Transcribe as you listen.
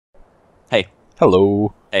Hey.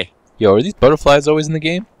 Hello. Hey. Yo, are these butterflies always in the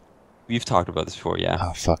game? We've talked about this before, yeah.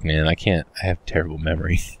 Oh, fuck, man. I can't. I have terrible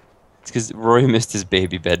memory. It's because Rory missed his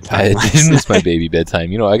baby bedtime I last didn't miss my night. baby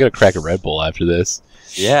bedtime. You know, I gotta crack a Red Bull after this.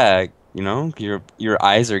 Yeah, you know, your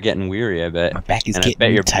eyes are getting weary, I bet. My back is And getting I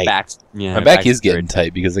bet your tight. back's... Yeah, My back is getting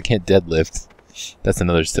tight because I can't deadlift. That's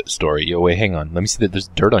another story. Yo, wait, hang on. Let me see that there's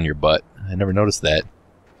dirt on your butt. I never noticed that.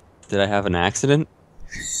 Did I have an accident?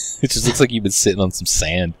 It just looks like you've been sitting on some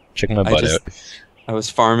sand. Check my butt out. I was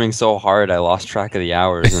farming so hard I lost track of the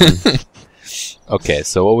hours. And Okay,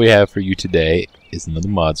 so what we have for you today is another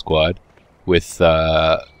mod squad with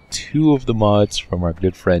two of the mods from our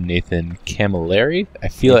good friend Nathan Camilleri. I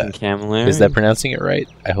feel Nathan Camilleri? Is that pronouncing it right?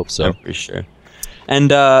 I hope so. I'm pretty sure.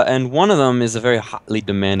 And one of them is a very hotly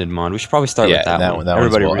demanded mod. We should probably start with that one.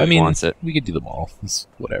 Everybody really wants it. We could do them all. It's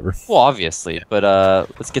whatever. Well, obviously, Yeah. But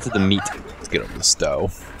let's get to the meat. Let's get over the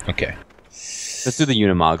stove. Okay. Let's do the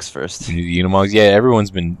Unimogs first. The Unimogs? Yeah, everyone's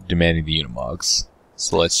been demanding the Unimogs.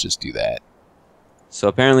 So let's just do that. So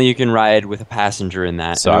apparently you can ride with a passenger in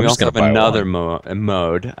that. So and I'm we just also gonna have buy another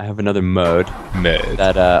mode. I have another mode Mid.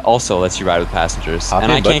 that also lets you ride with passengers. Hop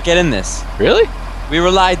and in, I bud. can't get in this. Really? We were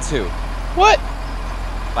lied to. What?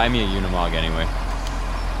 Buy me a Unimog anyway.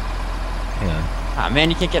 Hang on. Ah man,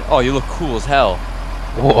 you can't get... Oh, you look cool as hell.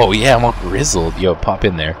 Whoa, yeah, I'm all grizzled. Yo, pop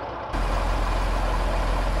in there.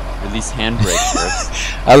 Release handbrake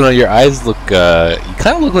first. I don't know, your eyes look, you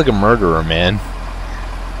kind of look like a murderer, man.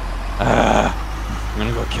 I'm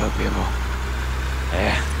gonna go kill people.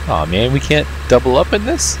 Yeah. Aw, man, we can't double up in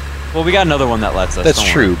this? Well, we got another one that lets us. That's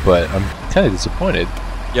don't true, but I'm kind of disappointed.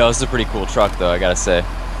 worry. Yo, this is a pretty cool truck, though, I gotta say. Look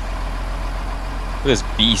at this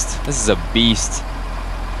beast. This is a beast.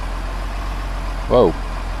 Whoa.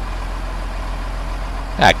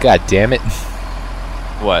 Ah, god damn it.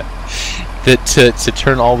 What? To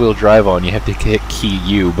turn all-wheel drive on, you have to hit key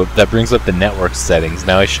U, but that brings up the network settings.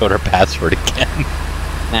 Now I showed our password again.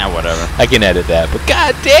 Nah, whatever. I can edit that, but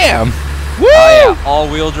god damn! Woo! Oh yeah,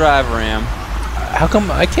 all-wheel drive ram. How come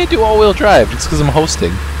I can't do all-wheel drive? Just because I'm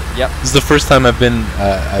hosting. Yep. This is the first time I've been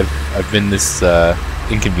I've been this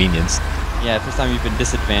inconvenienced. Yeah, first time you've been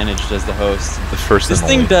disadvantaged as the host. The first This and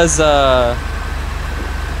thing only. does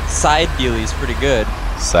side dealies pretty good.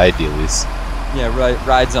 Side dealies. Yeah,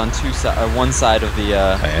 rides on one side of the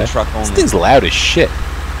truck only. This thing's loud as shit.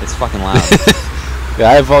 It's fucking loud. Yeah,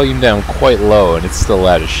 I have volume down quite low, and it's still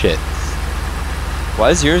loud as shit. Why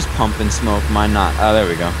is yours pumping smoke? Mine not. Oh, there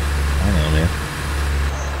we go. I don't know,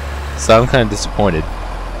 man. So I'm kind of disappointed.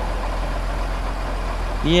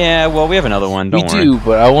 Yeah, well, we have another one. Don't worry. We do,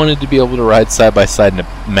 but I wanted to be able to ride side by side in a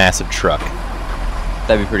massive truck.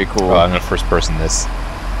 That'd be pretty cool. Oh, I'm gonna first person this.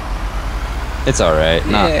 It's alright.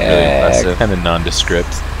 Not really impressive. Kind of nondescript.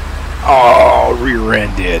 Oh,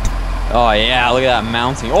 rear-ended. Oh, yeah, look at that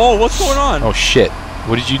mounting. Oh, what's going on? Oh shit!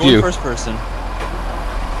 What did you Go in do? first person.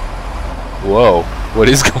 Whoa! What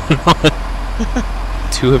is going on?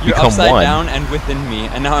 Two have You're become upside one. down and within me,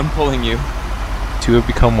 and now I'm pulling you. Two have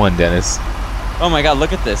become one, Dennis. Oh my god,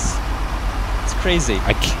 look at this. It's crazy.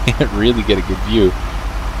 I can't really get a good view.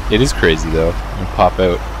 It is crazy though. I'm gonna pop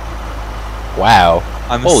out. Wow.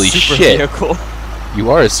 I'm Holy a super shit. vehicle.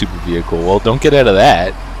 You are a super vehicle. Well, don't get out of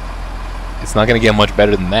that. It's not gonna get much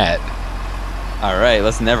better than that. Alright,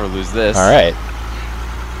 let's never lose this. Alright.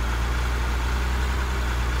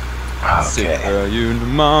 Super Okay.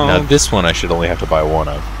 Unimog. Now this one I should only have to buy one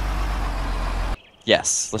of.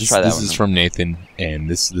 Yes, let's try that This one. is from Nathan, and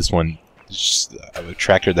this one is just a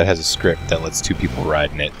tractor that has a script that lets two people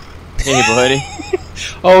ride in it. Hey, buddy.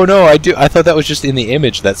 Oh no, I thought that was just in the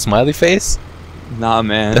image, that smiley face. Nah,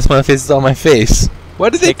 man. That smiley face is on my face. Why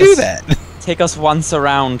did they Take do us- that? Take us once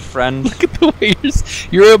around, friend. Look at the way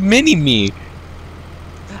you're a mini-me.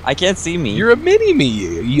 I can't see me. You're a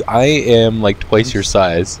mini-me. I am like twice your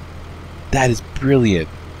size. That is brilliant.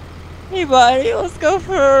 Hey, buddy, let's go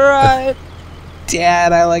for a ride.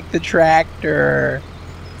 Dad, I like the tractor.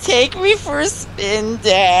 Take me for a spin,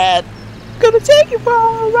 Dad. Gonna take you for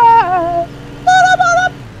a ride.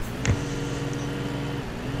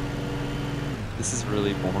 This is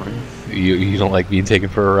really boring. You don't like being taken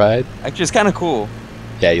for a ride? Actually, it's kind of cool.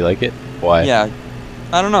 Yeah, you like it? Why? Yeah.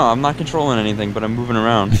 I don't know. I'm not controlling anything, but I'm moving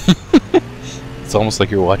around. It's almost like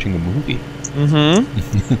you're watching a movie.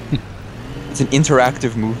 Mm-hmm. It's an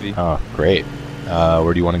interactive movie. Oh, great.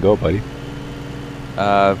 Where do you want to go, buddy?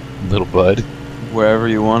 Little bud. Wherever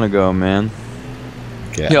you want to go, man.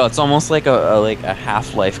 Okay. Yo, it's almost like a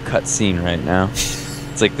Half-Life cutscene right now.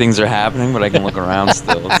 It's like things are happening, but I can look around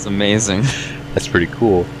still. It's amazing. That's pretty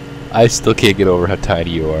cool. I still can't get over how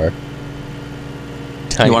tiny you are.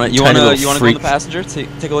 You want to go in the freak. passenger?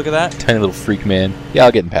 Take a look at that. Tiny little freak man. Yeah,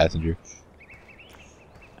 I'll get in passenger.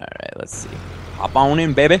 Alright, let's see. Hop on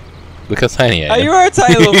in, baby. Look how tiny I am. Oh, you are a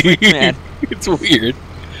tiny little freak, man. It's weird.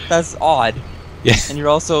 That's odd. Yeah. And you're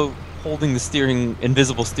also holding the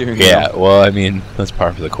invisible steering wheel. Yeah, well, I mean, that's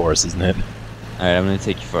par for the course, isn't it? Alright, I'm gonna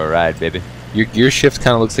take you for a ride, baby. Your gear shift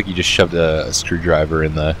kind of looks like you just shoved a screwdriver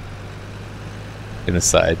in the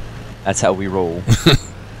side. That's how we roll.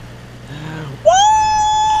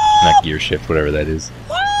 Not gear shift, whatever that is.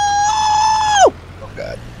 Oh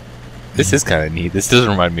god. This is kind of neat. This does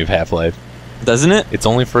remind me of Half-Life. Doesn't it? It's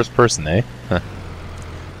only first person, eh? Huh.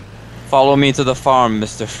 Follow me to the farm,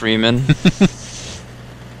 Mr. Freeman.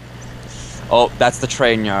 Oh, that's the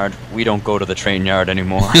train yard. We don't go to the train yard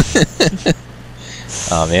anymore.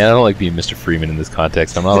 Oh man, I don't like being Mr. Freeman in this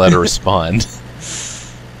context. I'm not allowed to respond.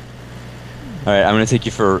 Alright, I'm gonna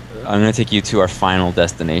take you to our final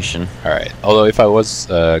destination. Alright. Although if I was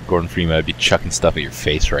Gordon Freeman, I'd be chucking stuff at your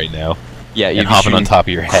face right now. Yeah, you'd and be hopping on top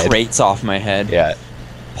of your head. Crates off my head. Yeah.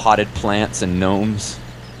 Potted plants and gnomes.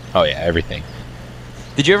 Oh yeah, everything.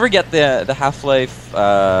 Did you ever get the Half-Life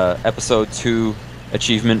episode 2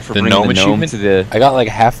 achievement for bringing the gnome to the... I got like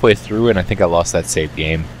halfway through and I think I lost that save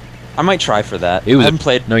game. I might try for that. I haven't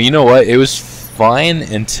played... No, you know what? It was fine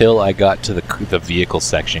until I got to the vehicle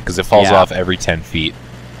section because it falls off every 10 feet.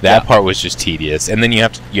 That part was just tedious, and then you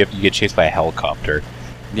get chased by a helicopter.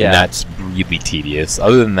 Yeah, and that's really tedious.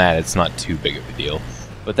 Other than that, it's not too big of a deal.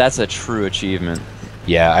 But that's a true achievement.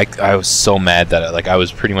 Yeah, I was so mad that I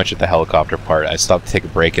was pretty much at the helicopter part. I stopped to take a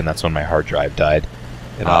break, and that's when my hard drive died,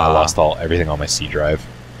 and I lost everything on my C drive.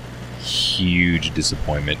 Huge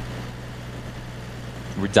disappointment.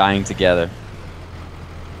 We're dying together.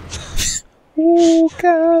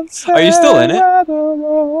 Are you still in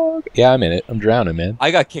it? Yeah, I'm in it. I'm drowning, man.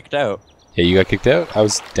 I got kicked out. Yeah, you got kicked out? I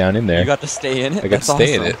was down in there. You got to stay in it? I got to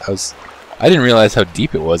stay in it. I didn't realize how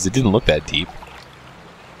deep it was. It didn't look that deep.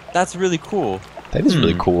 That's really cool. That is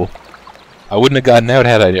really cool. I wouldn't have gotten out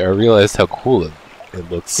had I realized how cool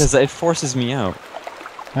it looks. Because it forces me out.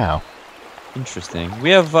 Wow. Interesting.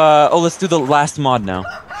 We have, let's do the last mod now.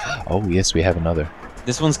 Oh, yes, we have another.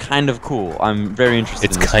 This one's kind of cool. I'm very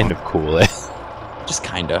interested in this kind of cool, eh? Just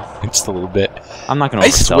kinda. Just a little bit. I'm not gonna I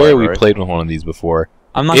swear we played with one of these before.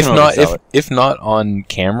 I'm not gonna oversell it. If not on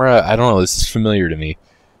camera, I don't know, this is familiar to me.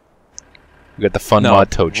 We got the fun mod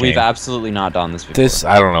tow chain. We've absolutely not done this before.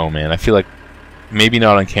 I don't know, man. I feel like, maybe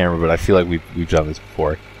not on camera, but I feel like we've done this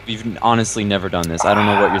before. We've honestly never done this. I don't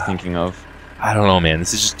know what you're thinking of. I don't know, man.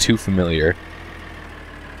 This is just too familiar.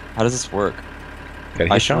 How does this work?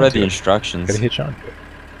 I should read the instructions. Gotta hitch onto it.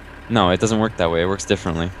 No, it doesn't work that way. It works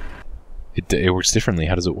differently. It works differently.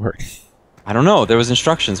 How does it work? I don't know. There was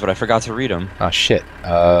instructions, but I forgot to read them. Oh shit.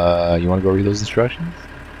 You want to go read those instructions?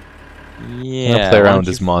 Yeah. I'm gonna play around with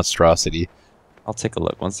this monstrosity. I'll take a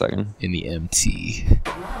look. 1 second. In the MT.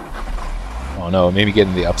 Oh no, maybe get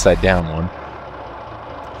in the upside down one.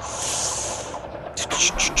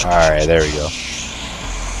 Alright, there we go.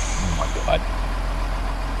 Oh my god.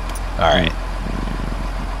 Alright.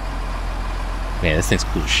 Man, this thing's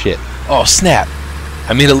cool as shit. Oh snap!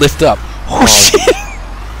 I made it lift up. Oh shit!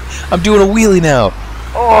 I'm doing a wheelie now.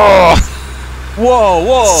 Oh! Whoa,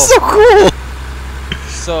 whoa! So cool!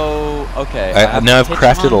 So, okay. Now I've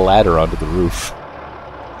crafted a ladder onto the roof.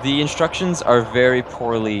 The instructions are very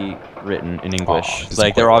poorly written in English.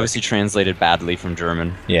 Like, they're obviously translated badly from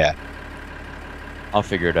German. Yeah. I'll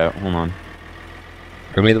figure it out. Hold on.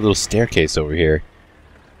 I made a little staircase over here.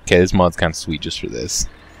 Okay, this mod's kind of sweet just for this.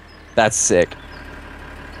 That's sick.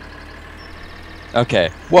 Okay.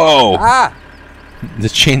 Whoa! Ah!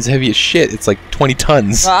 This chain's heavy as shit. It's like 20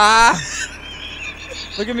 tons. Ah!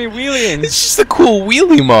 Look at me wheeling. It's just a cool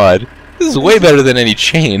wheelie mod. This is way better than any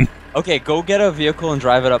chain. Okay, go get a vehicle and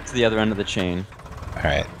drive it up to the other end of the chain.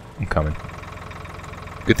 Alright, I'm coming.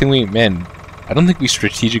 Good thing I don't think we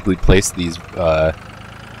strategically placed these, or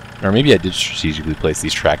maybe I did strategically place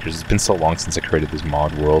these tractors. It's been so long since I created this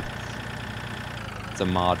mod world. It's a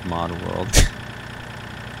mod world.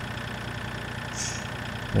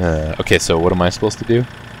 Okay, so what am I supposed to do?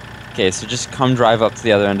 Okay, so just come drive up to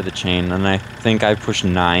the other end of the chain, and I think I push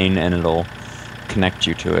 9 and it'll connect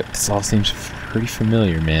you to it. This all seems pretty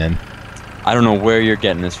familiar, man. I don't know where you're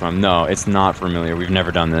getting this from. No, it's not familiar. We've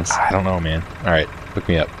never done this. I don't know, man. Alright, hook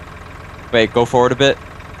me up. Wait, go forward a bit.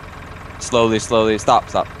 Slowly, slowly. Stop.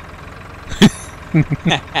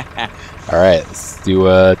 Alright, let's do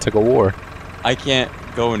tug of war. I can't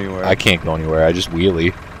go anywhere. I can't go anywhere. I just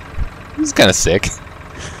wheelie. This is kind of sick.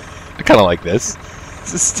 I kind of like this.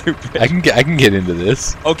 This is stupid. I can get into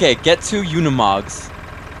this. Okay, get to Unimogs.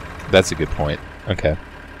 That's a good point. Okay.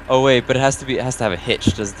 Oh wait, but it has to have a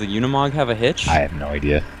hitch. Does the Unimog have a hitch? I have no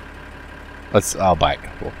idea. I'll buy a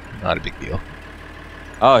couple. Not a big deal.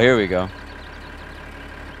 Oh, here we go.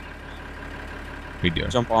 What are you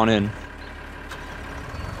doing? Jump on in.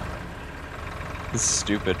 This is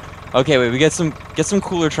stupid. Okay, wait. We get some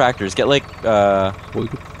cooler tractors. Get like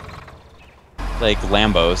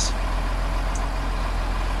Lambos.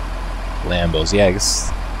 Lambos, yeah, I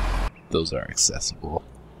guess those are accessible.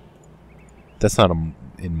 That's not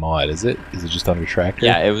in mod, is it? Is it just under tractor?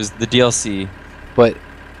 Yeah, it was the DLC. But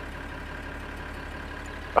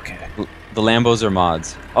okay, The Lambos are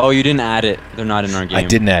mods. Oh, you didn't add it. They're not in our game. I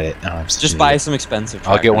didn't add it. Oh, I'm Just buy some expensive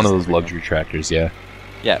tractors. I'll get one of those luxury tractors, yeah.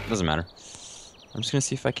 Yeah, it doesn't matter. I'm just gonna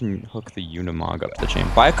see if I can hook the Unimog up the chain.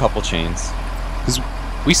 Buy a couple chains. Because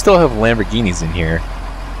we still have Lamborghinis in here.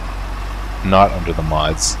 Not under the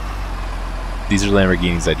mods. These are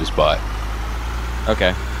Lamborghinis I just bought.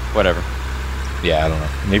 Okay, whatever. Yeah, I don't know.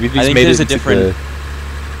 Maybe these I think made there's it a different.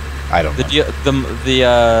 I don't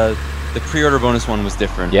know. The pre-order bonus one was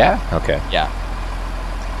different. Yeah? Okay. Yeah.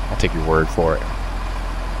 I'll take your word for it.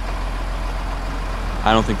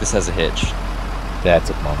 I don't think this has a hitch. That's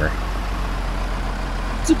a bummer.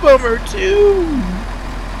 It's a bummer too.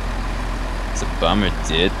 It's a bummer,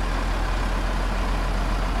 dude.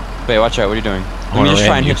 Wait, watch out. What are you doing? Let me wanna just try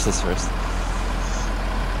ram and you. hitch this first.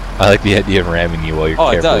 I like the idea of ramming you while you're Oh,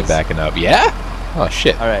 it carefully does. backing up. Yeah? Oh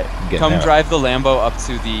shit. All right, I'm getting come out. drive the Lambo up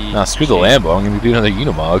to the. Nah, screw the chain. Lambo. I'm gonna do another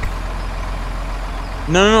Unimog.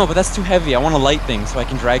 No, but that's too heavy. I want a light thing so I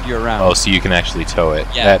can drag you around. Oh, so you can actually tow it.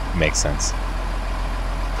 Yeah. That makes sense.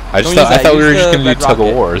 I Don't just thought use that, we were use just the gonna do red tug of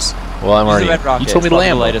rocket. wars. Well, I'm Use already. the red rocket. You told me It's the probably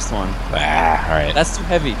Lambo. lightest one. Ah, all right. That's too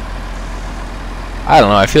heavy. I don't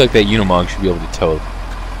know. I feel like that Unimog should be able to tow a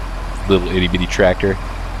little itty bitty tractor.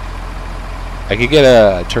 I could get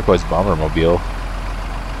a turquoise bomber mobile.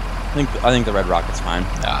 I think the red rocket's fine.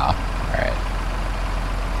 Nah. All right.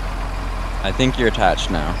 I think you're attached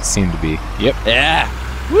now. Seem to be. Yep. Yeah.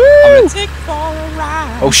 Woo! I'm gonna take for a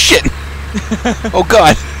ride. Oh shit! Oh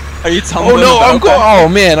god! Are you tumbling? Oh no! about I'm going. back? Oh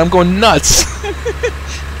man! I'm going nuts!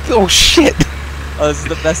 Oh shit! Oh, this is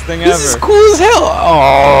the best thing This ever. is cool as hell!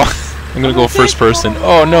 Oh! I'm gonna go first person.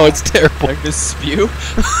 Oh no! It's terrible. Like this spew.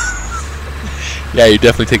 Yeah, you're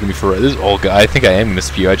definitely taking me for this. Oh god! I think I am gonna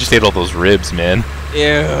spew. I just ate all those ribs, man.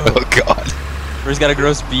 Ew. Oh god! Where's got a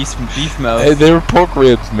gross beef mouth? Hey, they were pork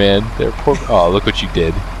ribs, man. They're pork. Oh, look what you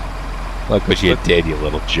did! Look what you did, you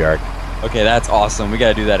little jerk. Okay, that's awesome. We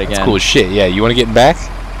gotta do that again. That's cool as shit. Yeah, you want to get in back?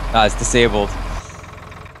 Ah, it's disabled.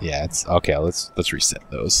 Yeah, it's okay. Let's reset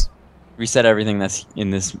those. Reset everything that's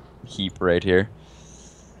in this heap right here.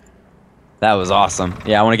 That was awesome.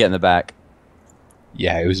 Yeah, I want to get in the back.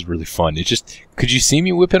 Yeah, it was really fun. It just could you see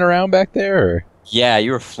me whipping around back there? Or? Yeah,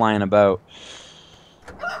 you were flying about.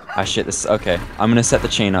 Ah, shit. This okay. I'm gonna set the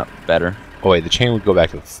chain up better. Oh wait, the chain would go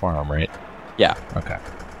back to the farm, right? Yeah. Okay.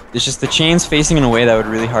 It's just the chain's facing in a way that would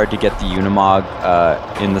really hard to get the Unimog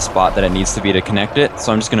in the spot that it needs to be to connect it.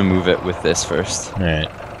 So I'm just gonna move it with this first. All right.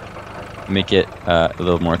 Make it a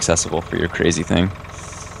little more accessible for your crazy thing.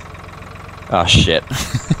 Oh shit.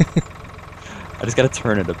 I just gotta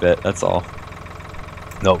turn it a bit, that's all.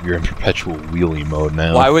 Nope, you're in perpetual wheelie mode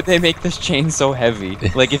now. Why would they make this chain so heavy?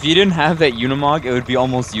 Like, if you didn't have that Unimog, it would be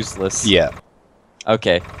almost useless. Yeah.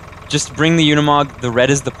 Okay. Just bring the Unimog. The red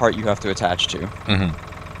is the part you have to attach to. Mm-hmm.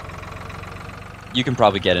 You can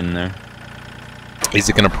probably get in there. Is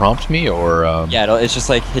it gonna prompt me or? Yeah, it's just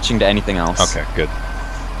like hitching to anything else. Okay, good.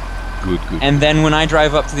 Good. And then when I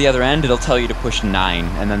drive up to the other end, it'll tell you to push 9,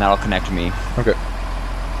 and then that'll connect me. Okay.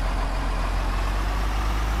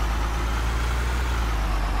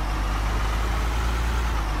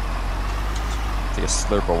 Take a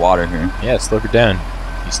slurp of water here. Yeah, slurp it down,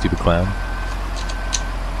 you stupid clown.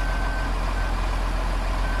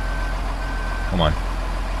 Come on.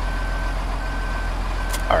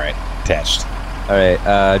 Alright, attached.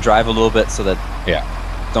 Alright, drive a little bit so that... Yeah.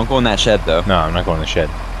 Don't go in that shed, though. No, I'm not going in the shed.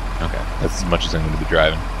 Okay. That's as much as I'm going to be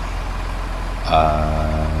driving.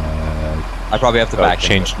 I probably have to back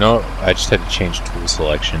change. into it. No, I just had to change tool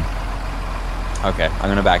selection. Okay, I'm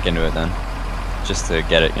gonna back into it then. Just to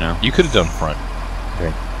get it, you know. You could have done front.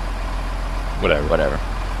 Okay. Whatever.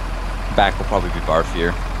 Back will probably be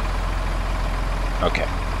barfier. Okay,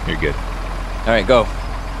 you're good. Alright, go.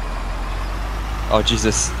 Oh,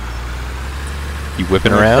 Jesus. You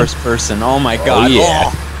whipping I'm in around? First person. Oh my god. Oh,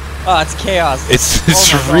 yeah. Oh, it's chaos. It's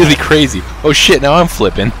Oh my really God. crazy. Oh shit, now I'm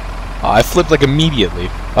flipping. Oh, I flipped like immediately.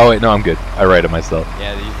 Oh wait, no, I'm good. I righted myself.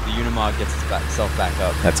 Yeah, the Unimog gets itself back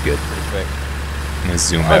up That's good. pretty quick. I'm gonna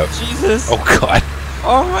zoom Oh, out. Jesus. Oh god.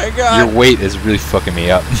 Oh my god. Your weight is really fucking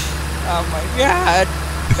me up. Oh my god.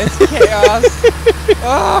 It's chaos.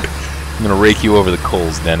 Oh. I'm gonna rake you over the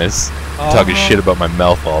coals, Dennis. Talking shit about my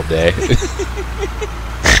mouth all day.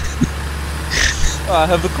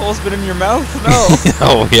 Have the coals been in your mouth? No.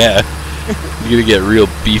 Oh yeah. You're gonna get real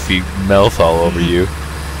beefy mouth all over you.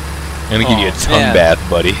 I'm gonna give you a tongue bath,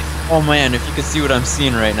 buddy. Oh man, if you could see what I'm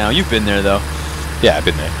seeing right now. You've been there though. Yeah, I've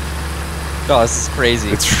been there. Oh, this is crazy.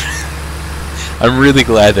 I'm really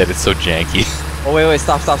glad that it's so janky. Oh wait,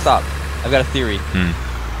 stop. I've got a theory.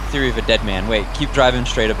 Theory of a dead man. Wait, keep driving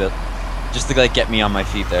straight a bit. Just to like get me on my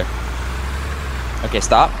feet there. Okay,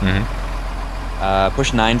 stop.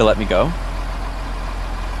 Push 9 to let me go.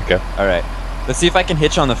 Okay. Alright. Let's see if I can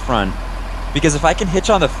hitch on the front. Because if I can hitch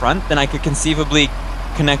on the front, then I could conceivably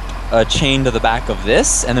connect a chain to the back of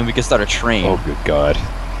this, and then we could start a train. Oh, good God.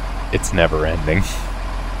 It's never ending.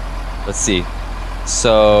 Let's see.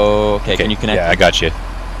 So, okay, can you connect? Yeah, I got you.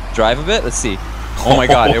 Drive a bit? Let's see. Oh my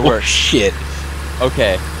God, it works. Shit.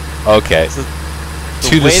 Okay. Okay. So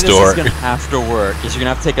to the store. This is gonna have to work is you're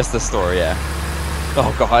gonna have to take us to the store, yeah.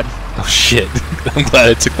 Oh God. Oh shit. I'm glad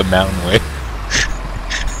I took the mountain way.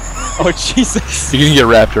 Oh Jesus. You're gonna get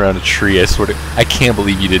wrapped around a tree, I swear to... I can't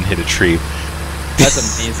believe you didn't hit a tree. That's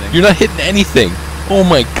amazing. You're not hitting anything. Oh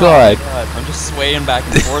my God. Oh my God. I'm just swaying back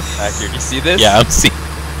and forth back here. Do you see this? Yeah, I'm seeing...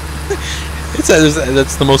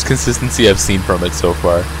 that's the most consistency I've seen from it so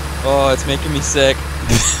far. Oh, it's making me sick.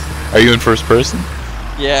 Are you in first person?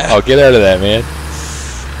 Yeah. Oh, get out of that, man.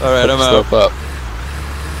 Alright, I'm out. Stuff up.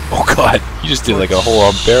 Oh God, you just did like a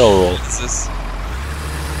whole barrel roll. Jesus.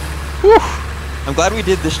 Whew. I'm glad we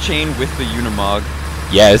did this chain with the Unimog.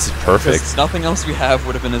 Yeah, this is perfect. Nothing else we have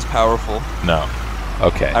would have been as powerful. No.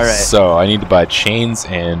 Okay. All right. So I need to buy chains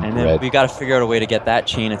and then red. we got to figure out a way to get that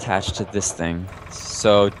chain attached to this thing.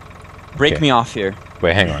 So, break me off here.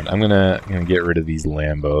 Wait, hang on. I'm gonna get rid of these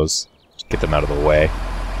Lambos. Just get them out of the way.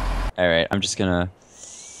 All right. I'm just gonna.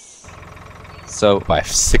 So buy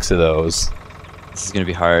 6 of those. This is gonna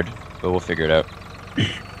be hard, but we'll figure it out.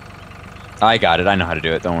 I got it. I know how to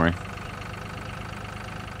do it. Don't worry.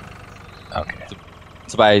 Okay.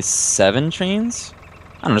 So buy 7 chains?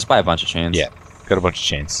 I don't know. Just buy a bunch of chains. Yeah. Got a bunch of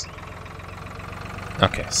chains.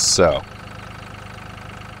 Okay. So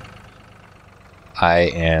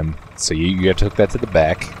So you have to hook that to the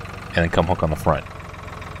back, and then come hook on the front.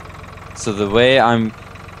 So the way I'm...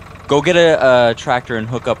 Go get a tractor and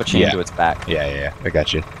hook up a chain to its back. Yeah. I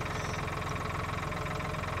got you.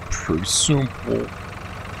 Pretty simple.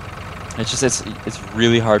 It's just it's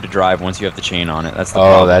really hard to drive once you have the chain on it. That's the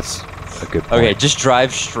problem. Oh, that's a good point. Okay, just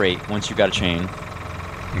drive straight once you got a chain.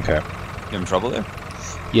 Okay. You having trouble there?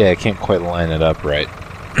 Yeah, I can't quite line it up right.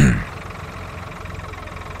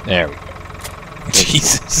 There we go.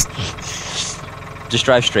 Jesus. Just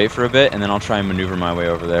drive straight for a bit, and then I'll try and maneuver my way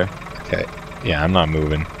over there. Okay. Yeah, I'm not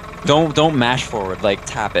moving. Don't mash forward. Like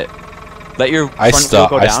tap it. Let your front I wheel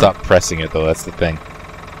go down. I stopped pressing it though. That's the thing.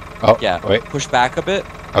 Oh. Yeah. Wait. Push back a bit.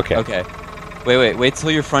 Okay. Okay. Wait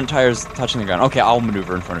till your front tire's touching the ground. Okay, I'll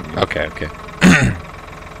maneuver in front of you. Okay.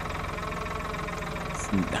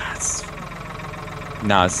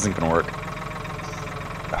 Nah, this isn't gonna work.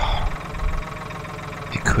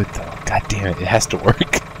 It could though. God damn it! It has to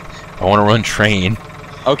work. I want to run train.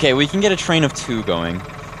 Okay, we can get a train of 2 going.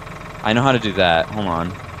 I know how to do that. Hold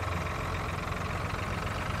on.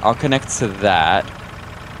 I'll connect to that.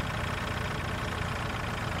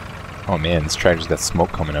 Oh man, this tractor's got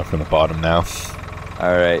smoke coming out from the bottom now.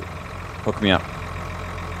 Alright. Hook me up.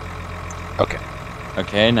 Okay.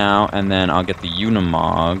 Okay, now, and then I'll get the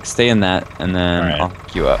Unimog. Stay in that, and then I'll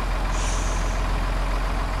hook you up.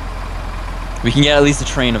 We can get at least a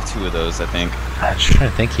train of 2 of those, I think. I'm just trying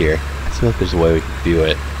to think here. I feel like there's a way we can do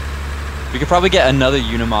it. We could probably get another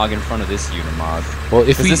Unimog in front of this Unimog. Well,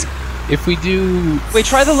 if we do... Wait,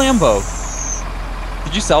 try the Lambo.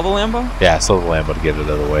 Did you sell the Lambo? Yeah, I sold the Lambo to get it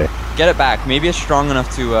out of the way. Get it back. Maybe it's strong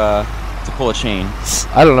enough to pull a chain.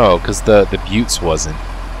 I don't know, because the Buttes wasn't.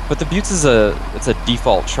 But the Buttes is it's a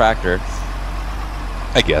default tractor.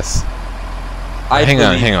 I guess. Hang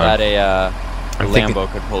on. That a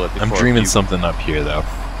Lambo could pull it. I'm dreaming something up here, though.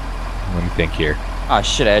 Let me think here. Ah,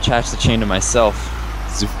 shit! I attached the chain to myself.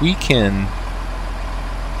 So if we can...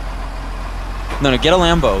 No, get a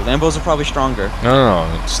Lambo. Lambos are probably stronger. No,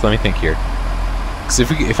 just let me think here. Because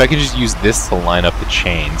if I could just use this to line up the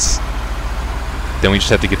chains, then we just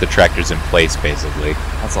have to get the tractors in place, basically.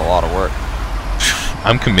 That's a lot of work.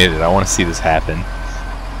 I'm committed. I want to see this happen.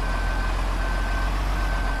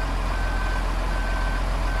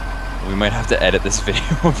 We might have to edit this video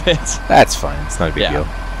a bit. That's fine. It's not a big deal.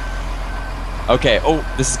 Okay. Oh,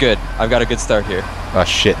 this is good. I've got a good start here. Oh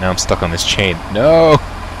shit! Now I'm stuck on this chain. No.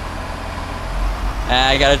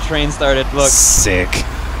 I got a train started. Look. Sick.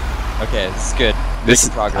 Okay, this is good.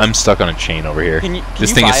 I'm stuck on a chain over here.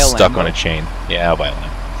 This thing is stuck on a chain. Yeah, I'll buy a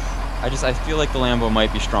Lambo. I feel like the Lambo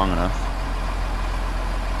might be strong enough.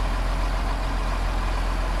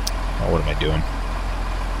 what am I doing?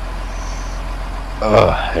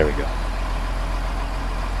 Ugh, there we go.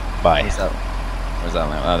 Bye. Where's that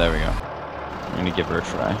lamp? Oh, there we go. I'm gonna give her a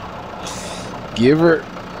try. Give her.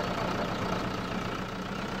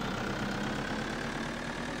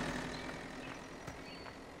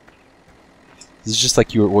 This is just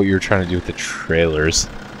like what you were trying to do with the trailers.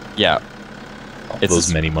 Yeah.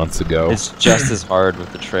 Those many months ago. It's just as hard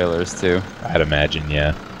with the trailers too. I'd imagine,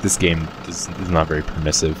 yeah. This game is not very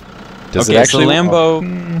permissive. Does okay, it actually? So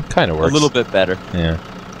Lambo kind of works. A little bit better. Yeah.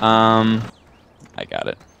 I got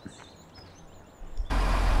it.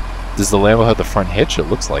 Does the Lambo have the front hitch? It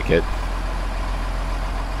looks like it.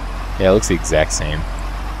 Yeah, it looks the exact same.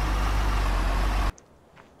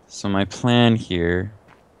 So my plan here.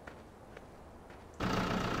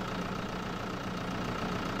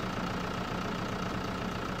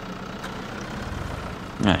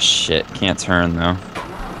 Ah, shit. Can't turn, though.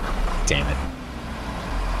 Damn it.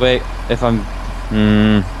 Wait, if I'm...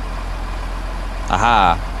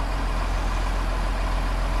 Aha!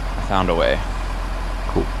 I found a way.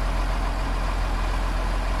 Cool.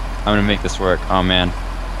 I'm gonna make this work. Oh, man.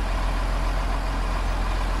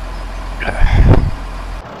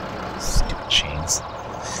 Stupid chains.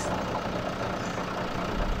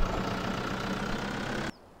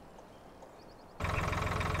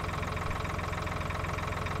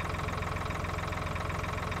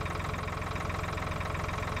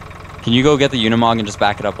 Can you go get the Unimog and just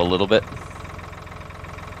back it up a little bit?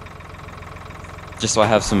 Just so I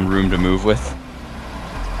have some room to move with.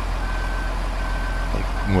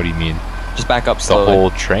 Like, what do you mean? Just back up slowly. The whole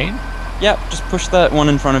train? Yep, just push that one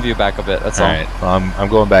in front of you back a bit, that's all. Alright, I'm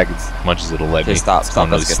going back as much as it'll let me. Okay, stop, It's stop,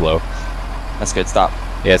 going that's really good. slow. That's good, stop.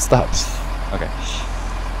 Yeah, it stops. Okay.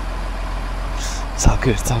 It's all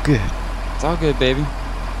good, it's all good. It's all good, baby.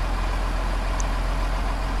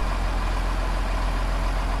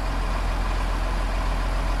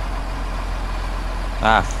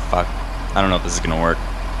 Ah, fuck. I don't know if this is gonna work.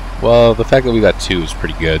 Well, the fact that we got 2 is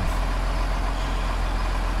pretty good.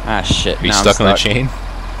 Ah, shit. Are you stuck on the chain?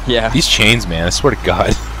 Yeah. These chains, man, I swear to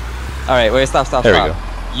God. Alright, wait, stop. There we go.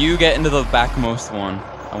 You get into the backmost one.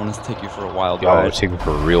 I want to take you for a wild Oh, ride. take me for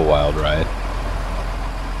a real wild ride.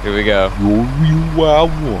 Here we go. You're a real wild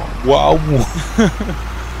one. Wild one.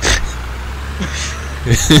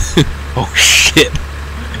 Oh, shit.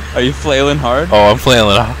 Are you flailing hard? Oh, I'm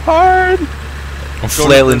flailing hard. I'm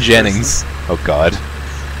flailing Jennings. Oh, God.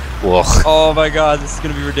 Ugh. Oh my god, this is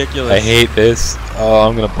gonna be ridiculous. I hate this. Oh,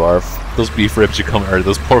 I'm gonna barf. Those beef ribs are coming, or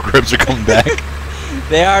those pork ribs are coming back.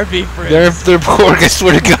 They are beef ribs. They're pork, I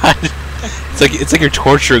swear to God. It's like you're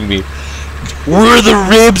torturing me. Were the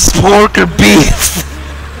ribs pork or beef?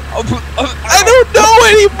 I don't know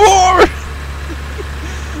anymore.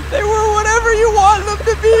 They were whatever you want them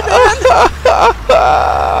to be, man.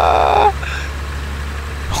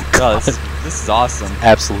 Oh God, this is awesome.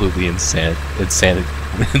 Absolutely insane. Insane.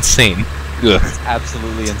 Ugh. It's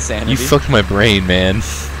absolutely insanity. You fucked my brain, man.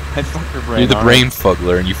 I fucked your brain. You're the brain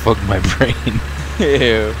fuggler, and you fucked my brain.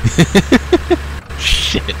 Ew.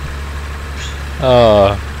 Shit.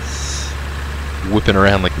 Whipping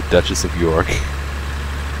around like the Duchess of York.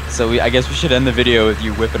 So I guess we should end the video with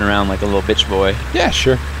you whipping around like a little bitch boy. Yeah,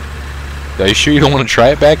 sure. Are you sure you don't want to try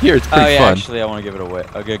it back here? It's pretty fun. Actually, I want to give it a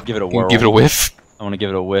whiff. I'll give it a whirl. Give it a whiff? I want to give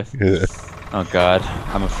it a whiff. Yeah. Oh God,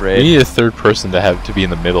 I'm afraid. We need a third person to be in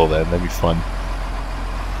the middle then. That'd be fun.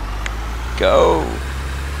 Go.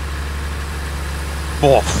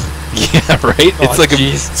 Oh. Yeah, right? Oh, it's like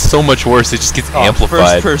so much worse. It just gets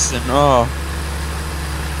amplified. First person. Oh.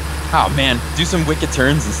 Oh man, do some wicked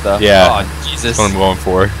turns and stuff. Yeah. Oh Jesus. That's what I'm going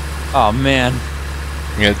for. Oh man.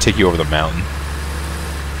 I'm gonna take you over the mountain.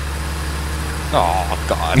 Oh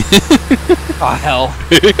God. Oh hell.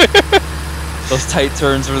 Those tight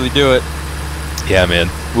turns really do it. Yeah, man.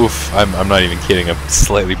 Oof. I'm not even kidding. I'm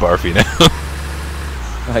slightly barfy now.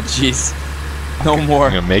 Oh jeez. No more.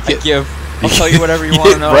 I'm gonna make it. I'll tell you whatever you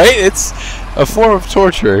want to know. Right? It's a form of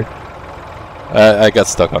torture. I got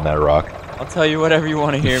stuck on that rock. I'll tell you whatever you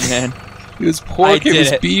want to hear, man. It was pork, it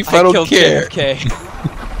was beef, I don't care. JFK.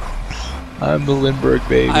 I'm the Lindbergh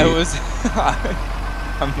baby. I'm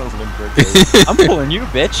the Lindbergh baby. I'm pulling you,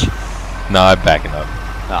 bitch. No, I'm backing up.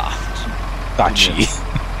 Ah, gee.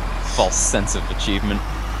 False sense of achievement.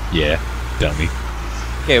 Yeah, dummy.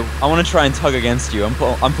 Okay, I want to try and tug against you.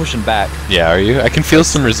 I'm pushing back. Yeah, are you? I can feel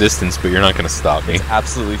some resistance, but you're not going to stop me. It's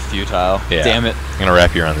absolutely futile. Yeah. Damn it. I'm going to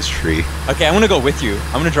wrap you around this tree. Okay, I'm going to go with you.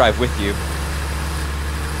 I'm going to drive with you.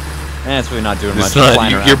 It's really not doing much.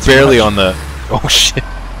 You're barely on the... Oh, shit.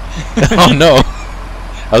 Oh, no.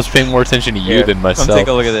 I was paying more attention to you than myself. Come take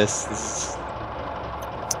a look at this.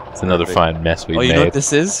 It's another fine mess we made. Oh, you know what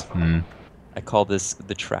this is? Mm. I call this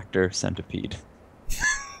the tractor centipede.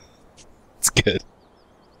 It's good.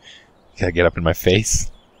 Gotta get up in my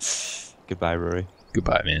face. Goodbye, Rory.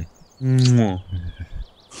 Goodbye, man.